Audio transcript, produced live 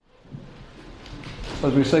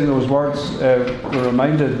as we sing those words, we're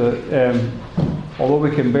reminded that although we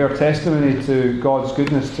can bear testimony to God's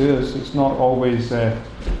goodness to us, it's not always fun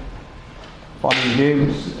and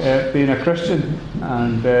games being a Christian.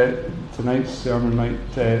 And tonight's sermon might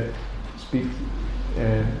speak,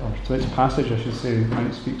 or tonight's passage, I should say,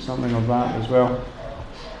 might speak something of that as well.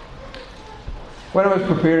 When I was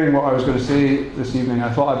preparing what I was going to say this evening,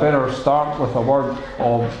 I thought I'd better start with a word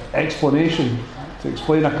of explanation to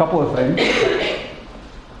explain a couple of things.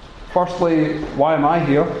 Firstly, why am I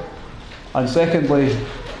here? And secondly,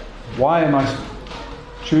 why am I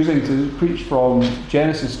choosing to preach from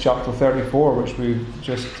Genesis chapter 34, which we've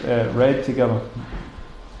just read together?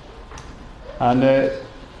 And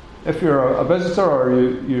if you're a visitor or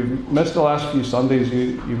you've missed the last few Sundays,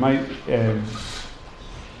 you might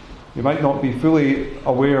not be fully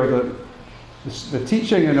aware that the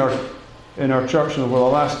teaching in our church over the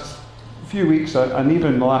last few weeks and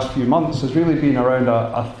even the last few months has really been around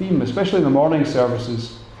a theme, especially in the morning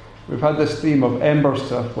services. We've had this theme of embers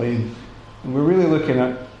to a flame, and we're really looking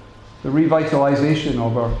at the revitalisation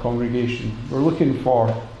of our congregation. We're looking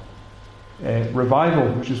for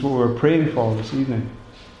revival, which is what we're praying for this evening.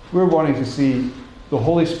 We're wanting to see the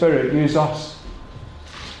Holy Spirit use us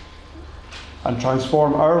and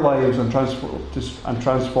transform our lives and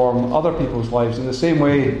transform other people's lives in the same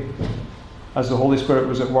way as the Holy Spirit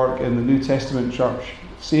was at work in the New Testament church,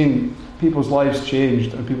 seeing people's lives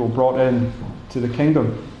changed and people brought in to the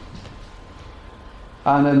kingdom.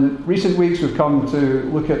 And in recent weeks we've come to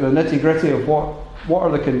look at the nitty-gritty of what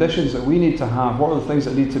are the conditions that we need to have, what are the things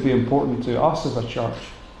that need to be important to us as a church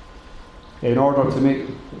in order to make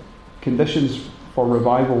conditions for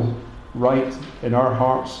revival right in our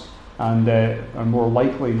hearts and more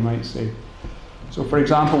likely, you might say. So for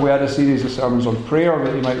example, we had a series of sermons on prayer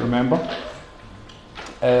that you might remember.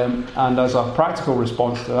 And as a practical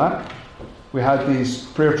response to that, we had these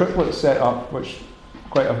prayer triplets set up, which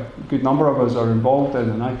quite a good number of us are involved in,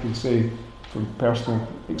 and I can say from personal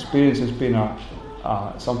experience it's been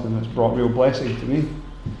something that's brought real blessing to me.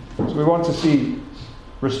 So we want to see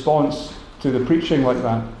response to the preaching like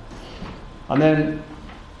that. And then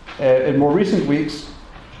in more recent weeks,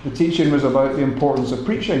 the teaching was about the importance of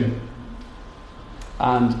preaching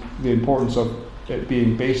and the importance of it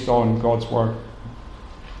being based on God's Word.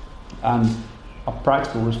 And a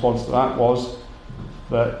practical response to that was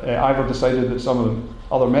that Ivor decided that some of the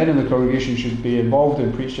other men in the congregation should be involved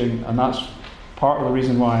in preaching, and that's part of the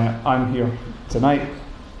reason why I'm here tonight.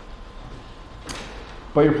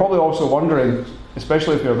 But you're probably also wondering,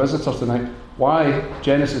 especially if you're a visitor tonight, why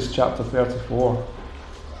Genesis chapter 34? And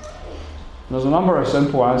there's a number of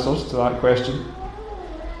simple answers to that question.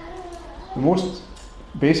 The most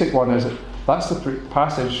basic one is that that's the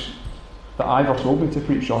passage that Ivor told me to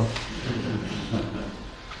preach on.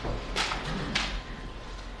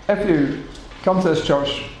 If you come to this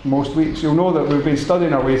church most weeks, you'll know that we've been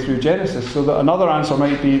studying our way through Genesis, so that another answer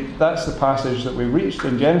might be that's the passage that we reached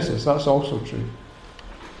in Genesis. That's also true.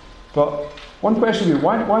 But one question would be,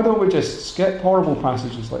 why don't we just skip horrible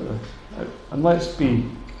passages like this? And let's be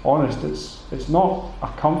honest, it's not a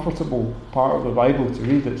comfortable part of the Bible to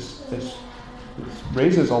read. It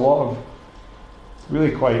raises a lot of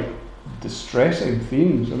really quite distressing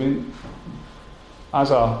themes. I mean, as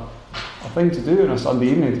a thing to do on a Sunday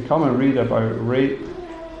evening, to come and read about rape,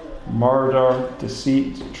 murder,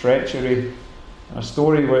 deceit, treachery, and a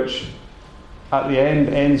story which at the end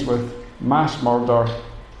ends with mass murder,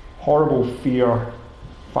 horrible fear,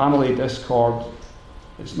 family discord.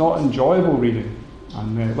 It's not enjoyable reading,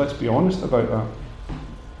 and let's be honest about that.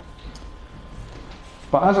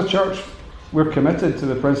 But as a church, we're committed to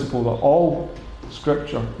the principle that all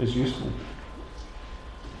Scripture is useful.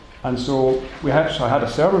 And so we actually had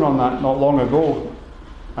a sermon on that not long ago.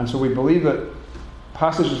 And so we believe that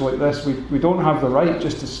passages like this, we don't have the right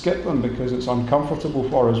just to skip them because it's uncomfortable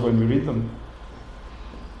for us when we read them.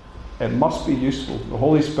 It must be useful. The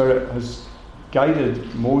Holy Spirit has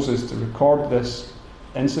guided Moses to record this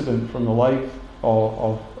incident from the life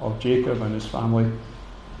of Jacob and his family.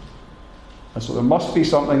 And so there must be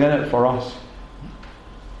something in it for us.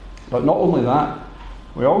 But not only that,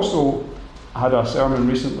 we also had a sermon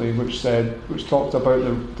recently which talked about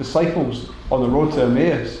the disciples on the road to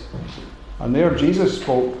Emmaus. And there Jesus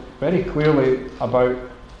spoke very clearly about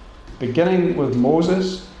beginning with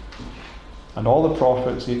Moses and all the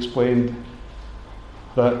prophets. He explained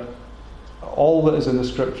that all that is in the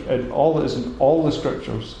scripture, all that is in all the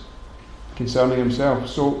scriptures concerning himself.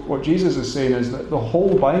 So what Jesus is saying is that the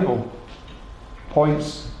whole Bible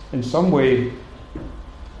points in some way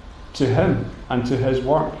to him and to his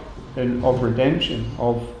work of redemption,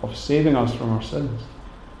 of saving us from our sins.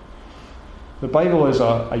 The Bible is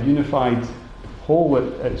a unified whole.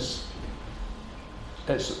 It's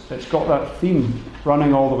got that theme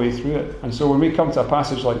running all the way through it. And so when we come to a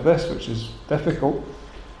passage like this, which is difficult,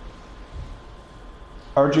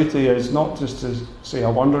 our duty is not just to say, I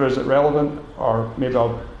wonder, is it relevant? Or maybe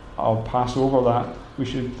I'll pass over that. We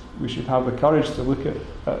should have the courage to look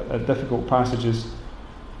at difficult passages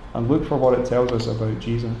and look for what it tells us about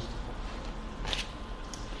Jesus.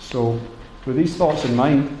 So with these thoughts in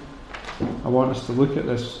mind, I want us to look at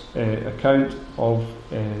this account of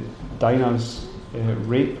Dinah's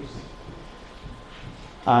rape.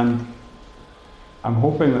 And I'm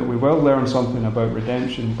hoping that we will learn something about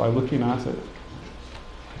redemption by looking at it.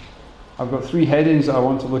 I've got 3 headings that I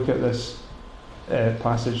want to look at this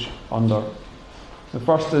passage under. The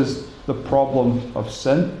first is the problem of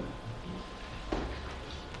sin.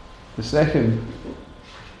 The second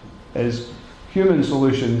is human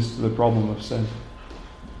solutions to the problem of sin.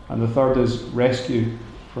 And the third is rescue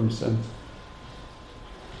from sin.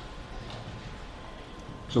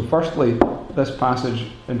 So firstly, this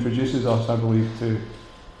passage introduces us, I believe, to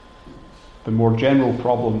the more general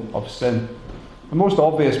problem of sin. The most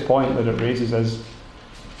obvious point that it raises is,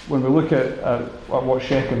 when we look at what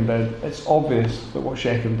Shechem did, it's obvious that what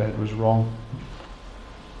Shechem did was wrong.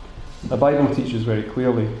 The Bible teaches very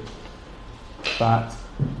clearly that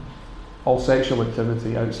all sexual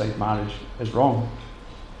activity outside marriage is wrong.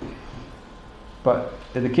 But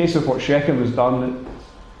in the case of what Shechem has done,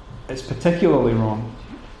 it's particularly wrong.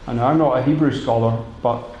 And I'm not a Hebrew scholar,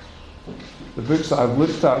 but the books that I've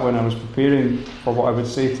looked at when I was preparing for what I would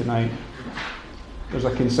say tonight, there's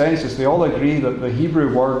a consensus. They all agree that the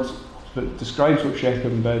Hebrew word that describes what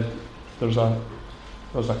Shechem did, there's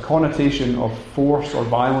a connotation of force or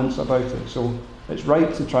violence about it. So it's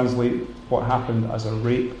right to translate what happened as a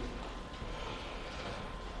rape.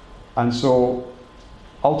 And so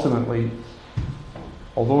ultimately,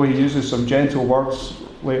 although he uses some gentle words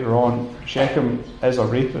later on, Shechem is a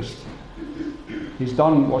rapist. He's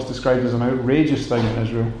done what's described as an outrageous thing in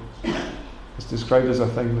Israel. It's described as a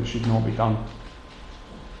thing that should not be done.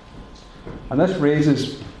 And this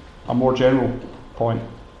raises a more general point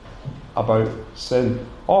about sin.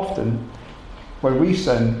 Often, when we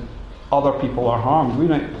sin, other people are harmed. We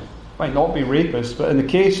might not be rapists, but in the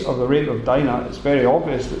case of the rape of Dinah, it's very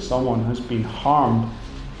obvious that someone has been harmed.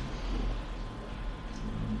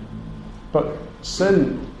 But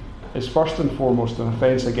sin is first and foremost an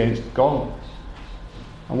offence against God.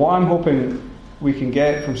 And what I'm hoping we can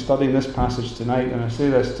get from studying this passage tonight, and I say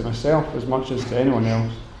this to myself as much as to anyone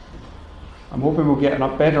else, I'm hoping we'll get a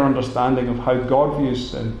better understanding of how God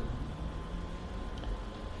views sin.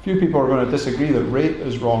 Few people are going to disagree that rape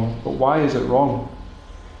is wrong, but why is it wrong?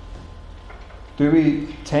 Do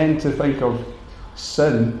we tend to think of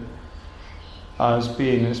sin as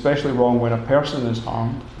being especially wrong when a person is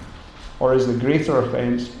harmed? Or is the greater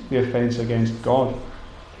offence the offence against God?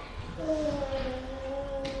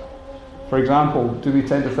 For example, do we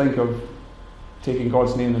tend to think of taking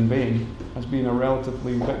God's name in vain as being a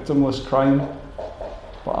relatively victimless crime,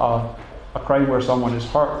 but a crime where someone is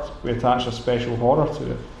hurt? We attach a special horror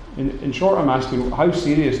to it. In short, I'm asking, how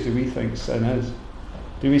serious do we think sin is?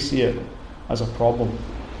 Do we see it as a problem?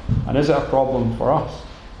 And is it a problem for us?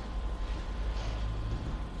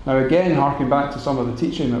 Now again, harking back to some of the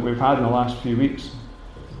teaching that we've had in the last few weeks,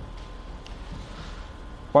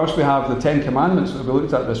 whilst we have the 10 Commandments that we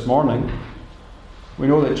looked at this morning, we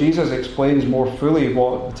know that Jesus explains more fully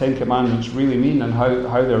what the 10 Commandments really mean and how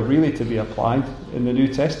they're really to be applied in the New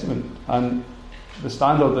Testament. And the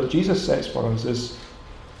standard that Jesus sets for us is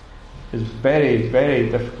very, very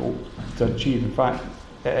difficult to achieve. In fact,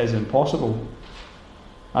 it is impossible.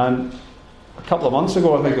 And a couple of months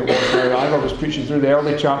ago, I think it was, Ivor was preaching through the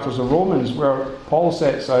early chapters of Romans, where Paul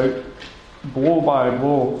sets out blow by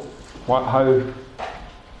blow how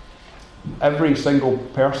every single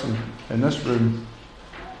person in this room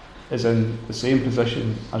is in the same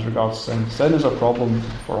position as regards sin. Sin is a problem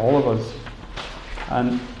for all of us.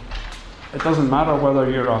 And it doesn't matter whether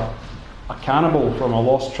you're a cannibal from a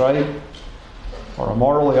lost tribe, or a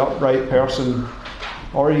morally upright person,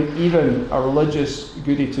 or even a religious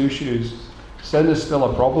goody two-shoes. Sin is still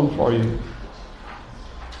a problem for you.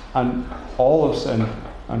 And all have sinned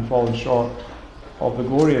and fallen short of the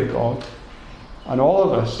glory of God. And all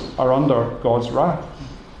of us are under God's wrath.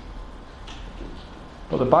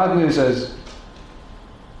 But the bad news is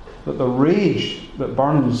that the rage that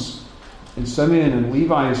burns in Simeon and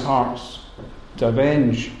Levi's hearts to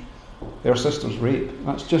avenge their sister's rape,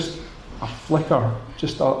 that's just a flicker,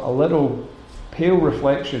 just a little pale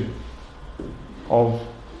reflection of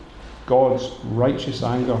God's righteous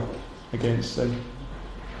anger against sin.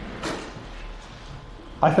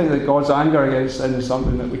 I think that God's anger against sin is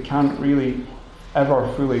something that we can't really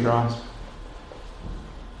ever fully grasp.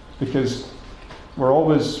 Because we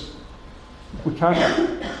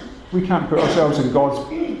can't put ourselves in God's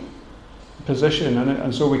position,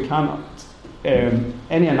 and so we can't,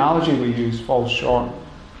 any analogy we use falls short.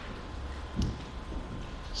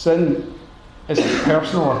 Sin is a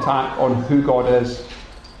personal attack on who God is.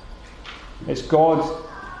 It's God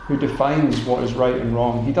who defines what is right and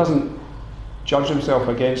wrong. He doesn't judge himself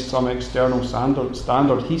against some external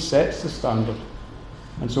standard. He sets the standard.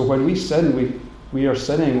 And so when we sin, we are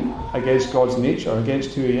sinning against God's nature,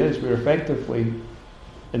 against who he is. We're effectively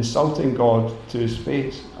insulting God to his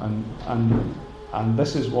face. And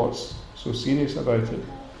this is what's so serious about it.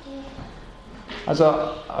 As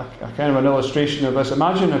a kind of an illustration of this,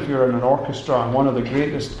 imagine if you're in an orchestra and one of the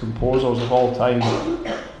greatest composers of all time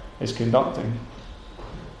is conducting.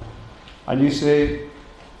 And you say,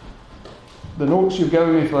 the notes you've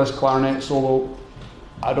given me for this clarinet solo,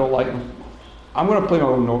 I don't like them. I'm going to play my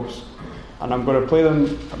own notes. And I'm going to play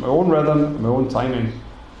them at my own rhythm, at my own timing.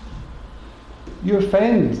 You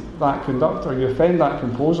offend that conductor, you offend that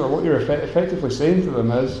composer. What you're effectively saying to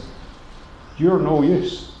them is, you're no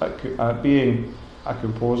use at being a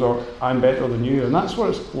composer. I'm better than you. And that's what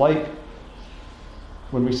it's like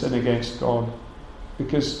when we sin against God.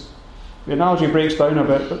 Because the analogy breaks down a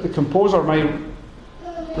bit, but the composer might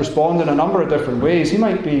respond in a number of different ways. He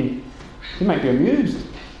might be amused.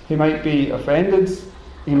 He might be offended.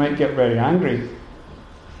 He might get very angry.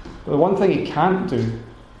 But the one thing he can't do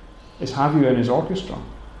is have you in his orchestra.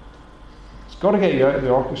 He's got to get you out of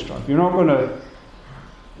the orchestra. If you're not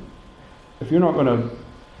going to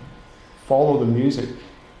follow the music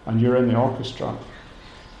and you're in the orchestra,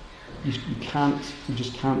 you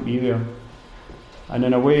just can't be there. And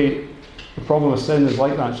in a way, the problem with sin is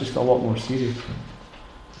like that. It's just a lot more serious.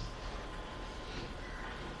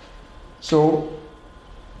 So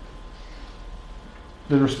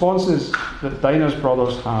the responses that Dinah's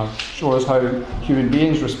brothers have show us how human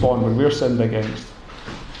beings respond when we're sinned against.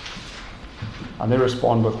 And they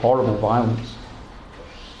respond with horrible violence.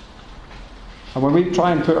 And when we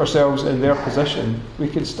try and put ourselves in their position, we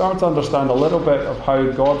can start to understand a little bit of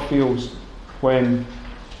how God feels when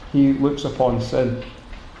he looks upon sin.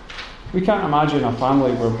 We can't imagine a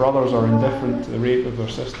family where brothers are indifferent to the rape of their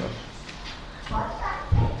sister.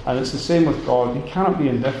 And it's the same with God. He cannot be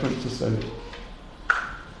indifferent to sin.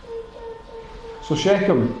 So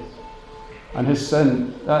Shechem and his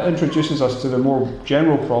sin, that introduces us to the more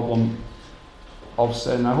general problem of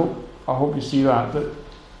sin. I hope you see that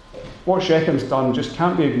what Shechem's done just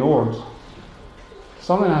can't be ignored.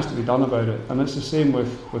 Something has to be done about it. And it's the same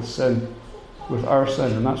with sin, with our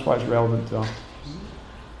sin, and that's why it's relevant to us.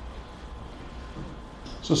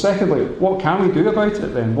 So secondly, what can we do about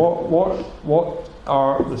it then? What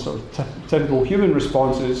are the sort of typical human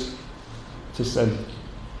responses to sin?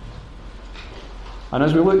 And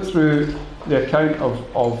as we look through the account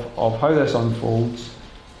of how this unfolds,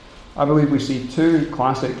 I believe we see two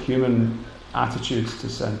classic human attitudes to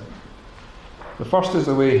sin. The first is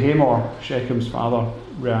the way Hamor, Shechem's father,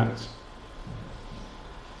 reacts.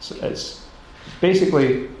 So it's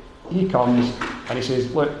basically, he comes and he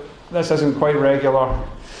says, look, this isn't quite regular,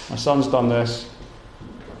 my son's done this,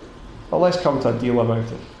 but let's come to a deal about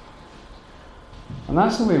it. And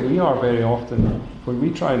that's the way we are very often when we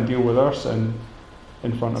try and deal with our sin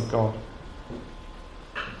in front of God.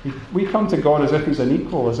 We come to God as if he's an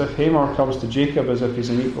equal, as if Hamor comes to Jacob as if he's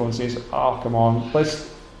an equal and says, come on, let's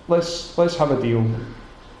have a deal.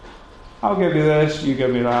 I'll give you this, you give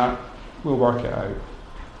me that, we'll work it out.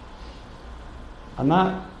 And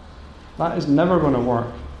that is never going to work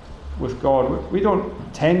with God. We don't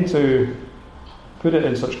tend to put it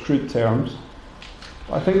in such crude terms,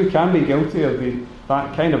 but I think we can be guilty of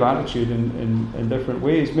that kind of attitude in different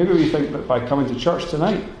ways. Maybe we think that by coming to church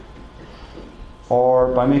tonight,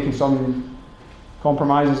 or by making some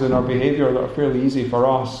compromises in our behaviour that are fairly easy for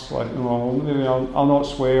us, like, maybe I'll not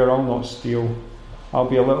swear, I'll not steal, I'll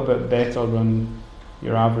be a little bit better than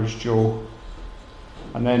your average Joe.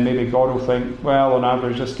 And then maybe God will think, well, on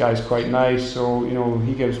average this guy's quite nice, so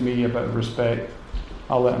he gives me a bit of respect,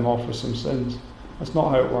 I'll let him off with some sins. That's not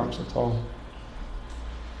how it works at all.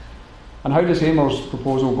 And how does Hamor's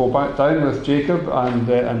proposal go back down with Jacob and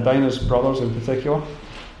Dinah's brothers in particular?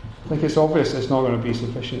 I think it's obvious it's not going to be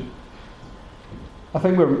sufficient. I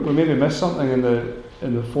think we maybe missed something in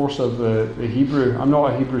the force of the Hebrew. I'm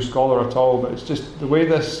not a Hebrew scholar at all, but it's just the way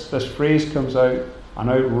this phrase comes out, an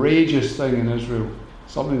outrageous thing in Israel,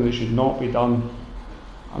 something that should not be done.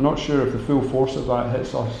 I'm not sure if the full force of that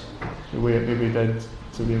hits us the way it maybe did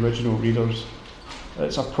to the original readers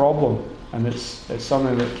It's a problem, and it's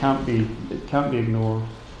something that can't be ignored.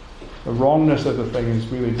 The wrongness of the thing is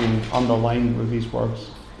really being underlined with these words.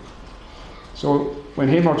 So when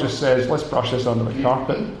Hamer just says, let's brush this under the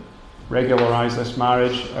carpet, regularise this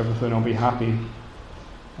marriage, everything will be happy,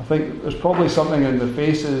 I think there's probably something in the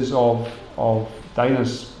faces of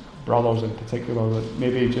Dinah's brothers in particular that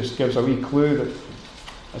maybe just gives a wee clue that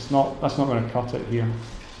that's not going to cut it here.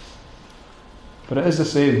 But it is the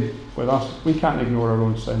same with us. We can't ignore our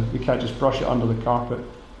own sin. We can't just brush it under the carpet,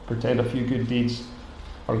 pretend a few good deeds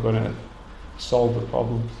are going to solve the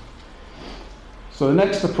problem. So the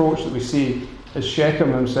next approach that we see is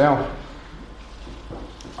Shechem himself.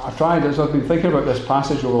 As I've been thinking about this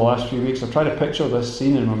passage over the last few weeks, I've tried to picture this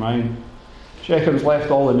scene in my mind. Shechem's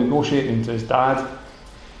left all the negotiating to his dad,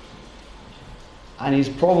 and he's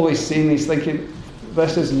probably seen these thinking,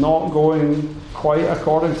 this is not going quite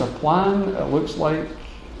according to plan. It looks like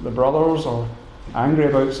the brothers are angry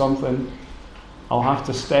about something. I'll have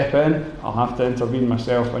to step in. I'll have to intervene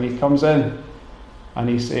myself. When he comes in and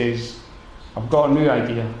he says, I've got a new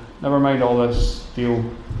idea. Never mind all this deal.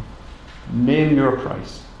 Name your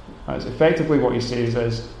price. That's effectively what he says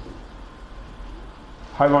is,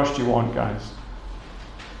 how much do you want, guys?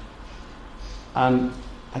 And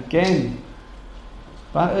again,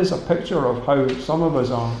 that is a picture of how some of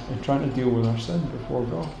us are in trying to deal with our sin before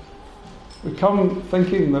God. We come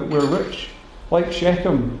thinking that we're rich. Like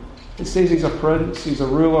Shechem, it says he's a prince, he's a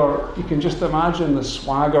ruler. You can just imagine the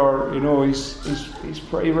swagger, he's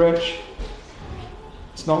pretty rich.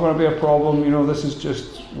 It's not going to be a problem, this is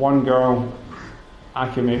just one girl.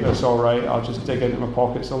 I can make this alright, I'll just dig into my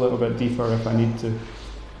pockets a little bit deeper if I need to.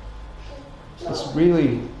 It's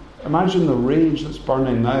really, imagine the rage that's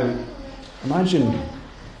burning now. Imagine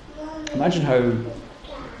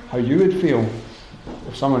how you would feel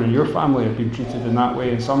if someone in your family had been treated in that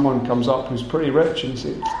way, and someone comes up who's pretty rich and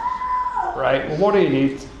says, right, well, what do you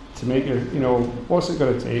need to make your, what's it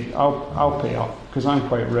going to take? I'll pay up because I'm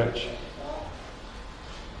quite rich.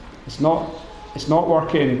 It's not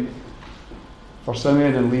working for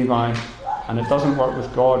Simeon and Levi, and it doesn't work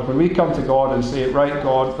with God. When we come to God and say, right,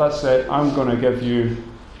 God, that's it, I'm going to give you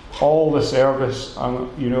all the service, I'm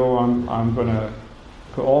going to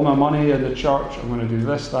put all my money in the church, I'm going to do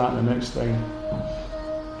this, that, and the next thing.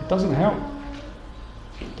 It doesn't help.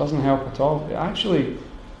 It doesn't help at all. It actually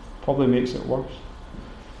probably makes it worse.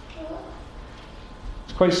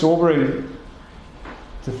 It's quite sobering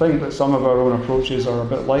to think that some of our own approaches are a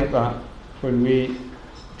bit like that when we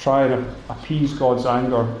try and appease God's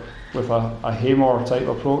anger with a Hamor type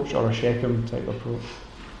approach or a Shechem type approach.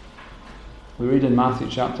 We read in Matthew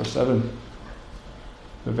chapter 7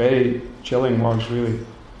 the very chilling words, really,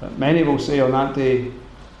 that many will say on that day,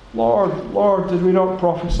 Lord, Lord, did we not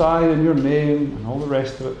prophesy in your name, and all the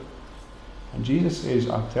rest of it. And Jesus says,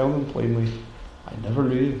 I'll tell them plainly, I never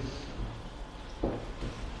knew you.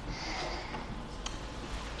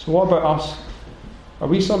 So what about us? Are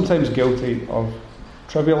we sometimes guilty of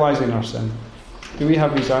trivialising our sin? Do we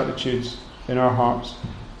have these attitudes in our hearts?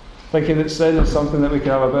 Thinking that sin is something that we can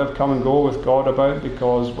have a bit of come and go with God about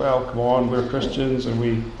because, well, come on, we're Christians and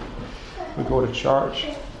we go to church.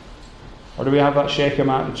 Or do we have that Shechem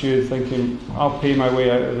attitude thinking, I'll pay my way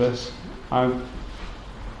out of this?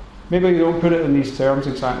 Maybe you don't put it in these terms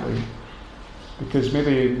exactly, because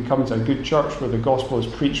maybe you can come to a good church where the gospel is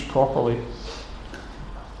preached properly,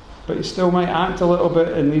 but you still might act a little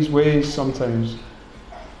bit in these ways sometimes.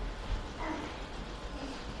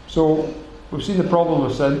 So we've seen the problem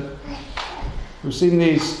of sin. We've seen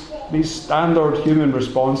these standard human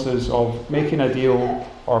responses of making a deal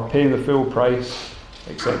or paying the full price,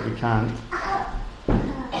 except we can't.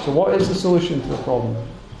 So what is the solution to the problem?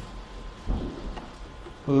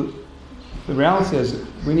 Well, the reality is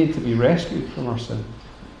that we need to be rescued from our sin.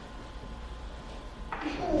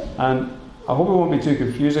 And I hope it won't be too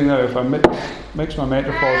confusing now if I mix my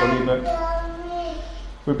metaphors a wee bit.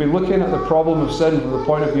 We've been looking at the problem of sin from the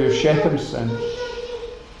point of view of Shechem's sin.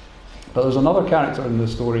 But there's another character in the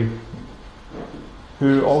story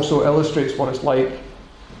who also illustrates what it's like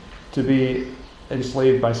to be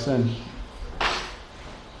enslaved by sin.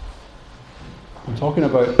 I'm talking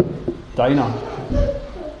about Dinah.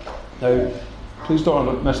 Now, please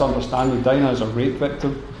don't misunderstand me. Dinah is a rape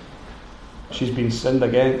victim. She's been sinned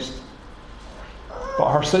against.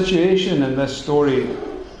 But her situation in this story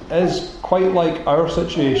is quite like our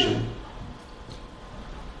situation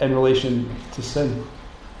in relation to sin.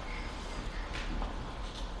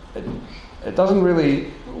 It doesn't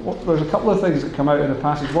really... There's a couple of things that come out in the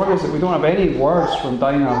passage. One is that we don't have any words from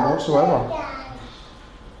Dinah whatsoever.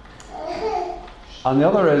 And the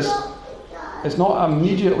other is it's not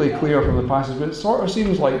immediately clear from the passage, but it sort of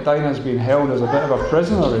seems like Dinah's been held as a bit of a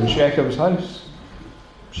prisoner in Shechem's house.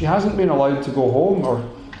 She hasn't been allowed to go home, or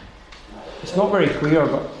it's not very clear,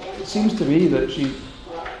 but it seems to me that she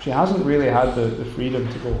hasn't really had the freedom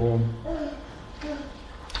to go home.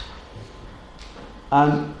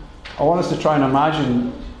 And I want us to try and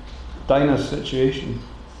imagine Dinah's situation.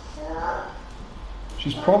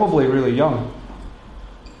 She's probably really young.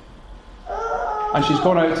 And she's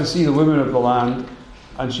gone out to see the women of the land,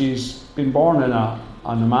 and she's been born in a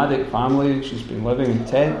nomadic family. She's been living in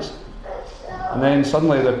tents. And then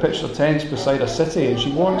suddenly they pitch their tents beside a city, and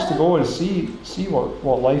she wants to go and see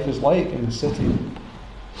what life is like in the city.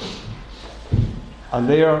 And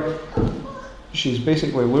there she's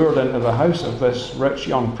basically lured into the house of this rich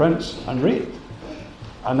young prince and raped.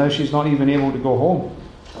 And now she's not even able to go home.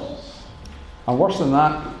 And worse than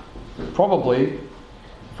that, probably,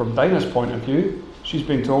 from Dinah's point of view, she's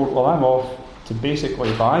been told, well, I'm off to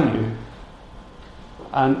basically buy you.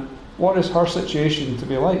 And what is her situation to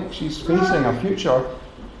be like? She's facing a future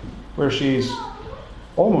where she's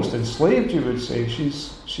almost enslaved, you would say.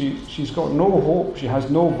 She's got no hope. She has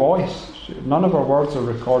no voice. None of her words are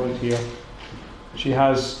recorded here. She's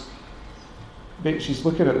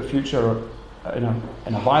looking at the future in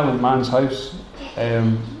a violent man's house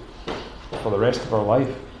for the rest of her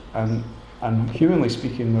life, and humanly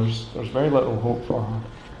speaking, there's very little hope for her.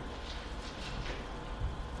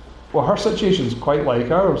 Well, her situation is quite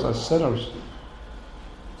like ours as sinners.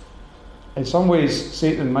 In some ways,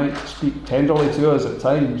 Satan might speak tenderly to us at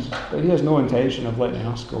times, but he has no intention of letting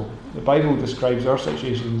us go. The Bible describes our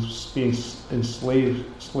situation as being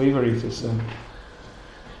slavery to sin.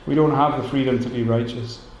 We don't have the freedom to be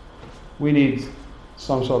righteous. We need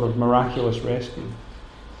some sort of miraculous rescue.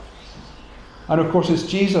 And of course, it's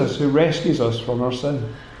Jesus who rescues us from our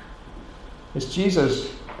sin. It's Jesus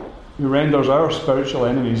who renders our spiritual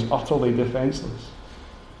enemies utterly defenceless.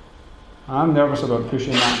 I'm nervous about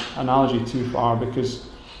pushing that analogy too far, because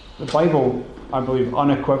the Bible, I believe,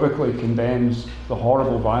 unequivocally condemns the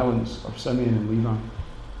horrible violence of Simeon and Levi.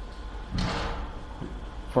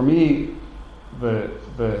 For me,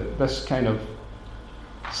 this kind of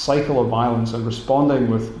cycle of violence and responding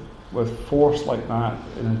with force like that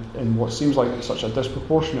in what seems like such a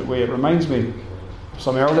disproportionate way, it reminds me of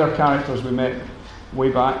some earlier characters we met way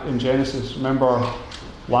back in Genesis. Remember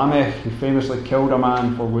Lamech, who famously killed a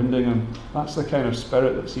man for wounding him? That's the kind of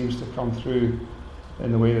spirit that seems to come through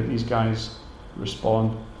in the way that these guys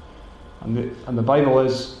respond. And the Bible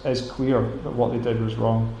is clear that what they did was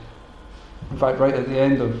wrong. In fact, right at the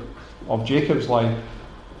end of Jacob's life,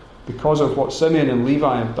 because of what Simeon and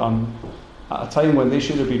Levi have done, at a time when they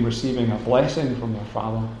should have been receiving a blessing from their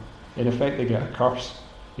father, in effect they get a curse.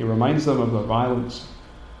 He reminds them of their violence,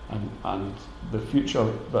 and the future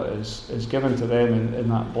that is given to them in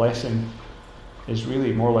that blessing is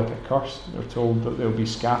really more like a curse. They're told that they'll be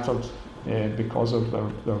scattered because of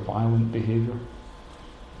their violent behaviour.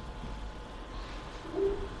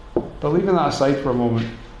 But leaving that aside for a moment,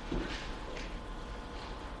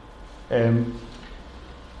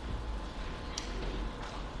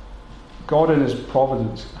 God in his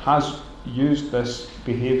providence has used this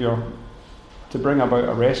behaviour to bring about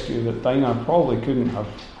a rescue that Dinah probably couldn't have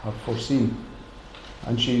foreseen.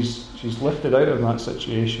 And she's lifted out of that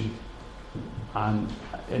situation, and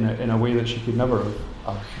in a way that she could never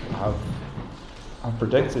have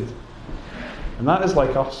predicted. And that is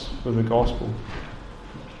like us with the gospel.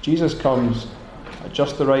 Jesus comes at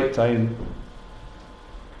just the right time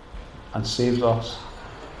and saves us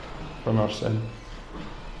from our sin.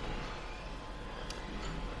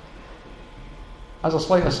 As a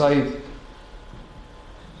slight aside,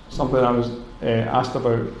 something I was asked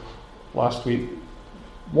about last week,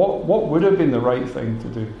 what would have been the right thing to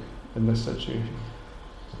do in this situation?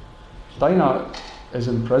 Dinah is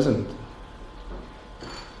imprisoned,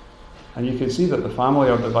 and you can see that the family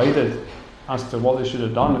are divided as to what they should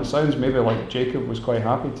have done. It sounds maybe like Jacob was quite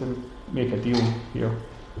happy to make a deal here.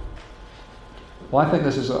 Well, I think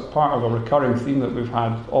this is a part of a recurring theme that we've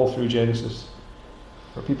had all through Genesis,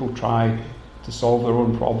 where people try to solve their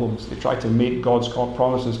own problems. They try to make God's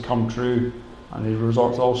promises come true, and they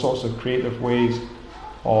resort to all sorts of creative ways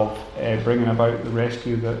of bringing about the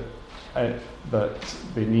rescue that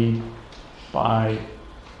they need by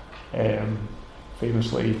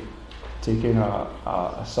famously taking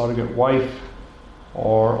a surrogate wife,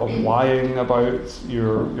 or of lying about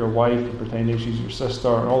your wife and pretending she's your sister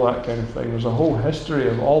and all that kind of thing. There's a whole history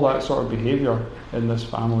of all that sort of behaviour in this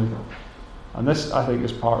family, and this, I think,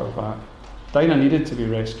 is part of that. Dinah needed to be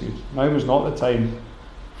rescued. Now was not the time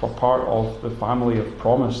for part of the family of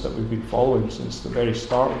promise that we've been following since the very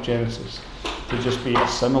start of Genesis to just be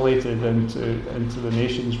assimilated into the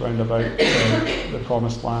nations round about the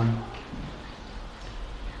promised land.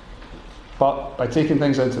 But by taking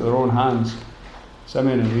things into their own hands,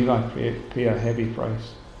 Simeon and Levi pay a heavy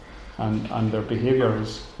price, and their behaviour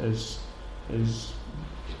is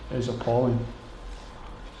appalling.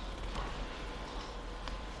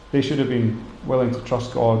 They should have been willing to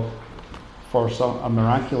trust God for a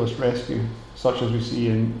miraculous rescue, such as we see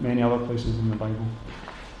in many other places in the Bible.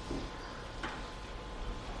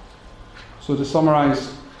 So to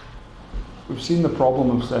summarise, we've seen the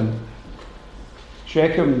problem of sin.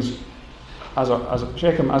 Shechem as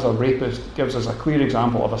a rapist gives us a clear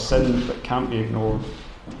example of a sin that can't be ignored.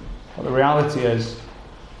 But the reality is,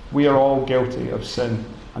 we are all guilty of sin,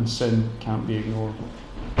 and sin can't be ignored.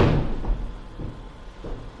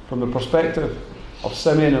 From the perspective of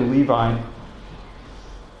Simeon and Levi,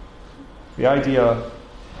 the idea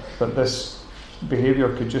that this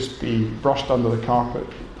behaviour could just be brushed under the carpet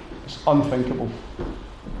is unthinkable.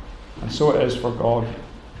 And so it is for God.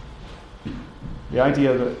 The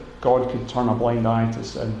idea that God could turn a blind eye to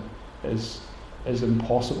sin is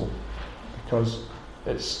impossible, because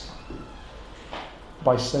it's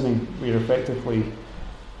by sinning we're effectively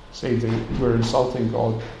saying we're insulting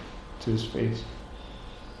God to his face.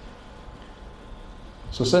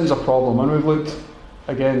 So sin's a problem, and we've looked,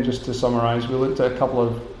 again, just to summarise, we looked at a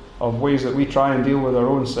couple of ways that we try and deal with our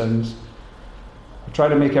own sins. We try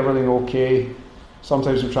to make everything okay.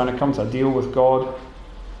 Sometimes we're trying to come to a deal with God,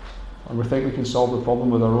 and we think we can solve the problem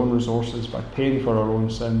with our own resources by paying for our own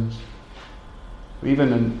sins.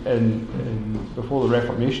 Even in before the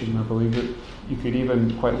Reformation, I believe that you could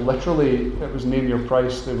even quite literally, it was name your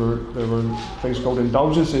price. There were things called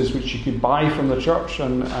indulgences which you could buy from the church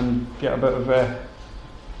and get a bit of a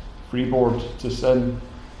freeboard to sin.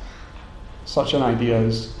 Such an idea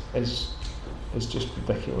is just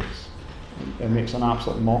ridiculous. It makes an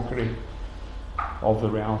absolute mockery of the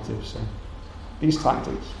reality of sin. These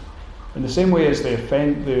tactics, in the same way as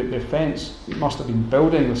the offence must have been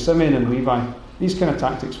building with Simeon and Levi, these kind of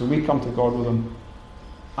tactics, when we come to God with them,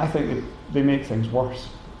 I think they make things worse.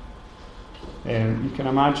 You can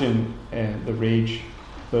imagine the rage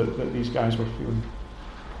that these guys were feeling.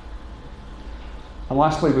 And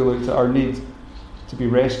lastly, we looked at our need to be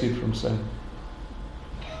rescued from sin.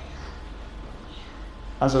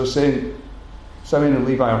 As I was saying, Simeon and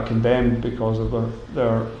Levi are condemned because of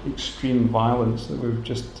their extreme violence that we've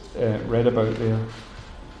just read about there.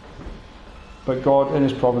 But God, in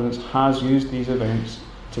his providence, has used these events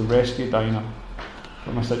to rescue Dinah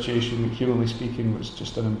from a situation that, humanly speaking, was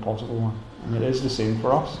just an impossible one. And it is the same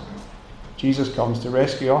for us. Jesus comes to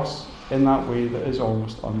rescue us in that way that is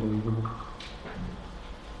almost unbelievable.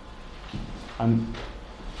 And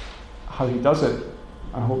how he does it,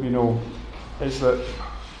 I hope you know, is that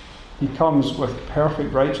he comes with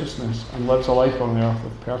perfect righteousness and lives a life on earth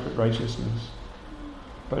with perfect righteousness,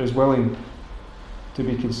 but is willing to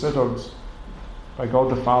be considered by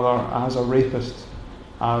God the Father as a rapist,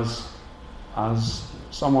 as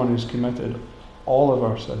someone who's committed all of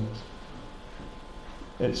our sins.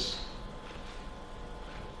 It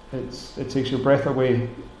takes your breath away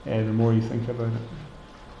the more you think about it.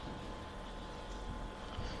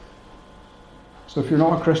 So if you're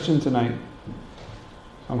not a Christian tonight,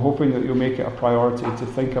 I'm hoping that you'll make it a priority to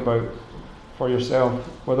think about for yourself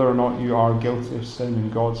whether or not you are guilty of sin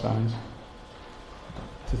in God's eyes.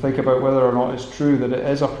 To think about whether or not it's true that it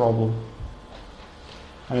is a problem.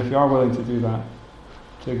 And if you are willing to do that,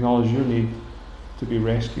 to acknowledge your need to be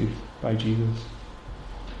rescued by Jesus.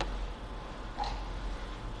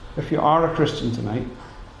 If you are a Christian tonight,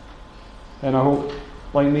 then I hope,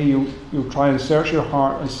 like me, you'll try and search your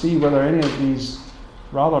heart and see whether any of these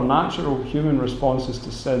rather natural human responses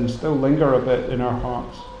to sin still linger a bit in our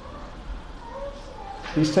hearts.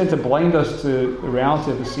 These tend to blind us to the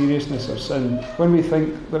reality of the seriousness of sin. When we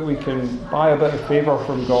think that we can buy a bit of favour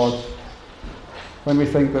from God, when we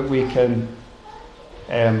think that we can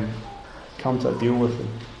come to a deal with Him.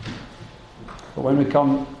 But when we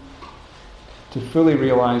come to fully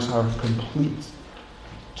realise our complete,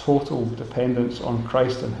 total dependence on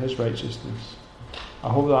Christ and His righteousness, I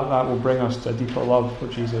hope that will bring us to a deeper love for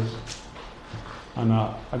Jesus and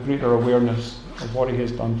a greater awareness of what He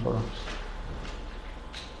has done for us.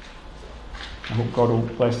 I hope God will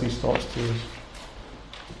bless these thoughts to us.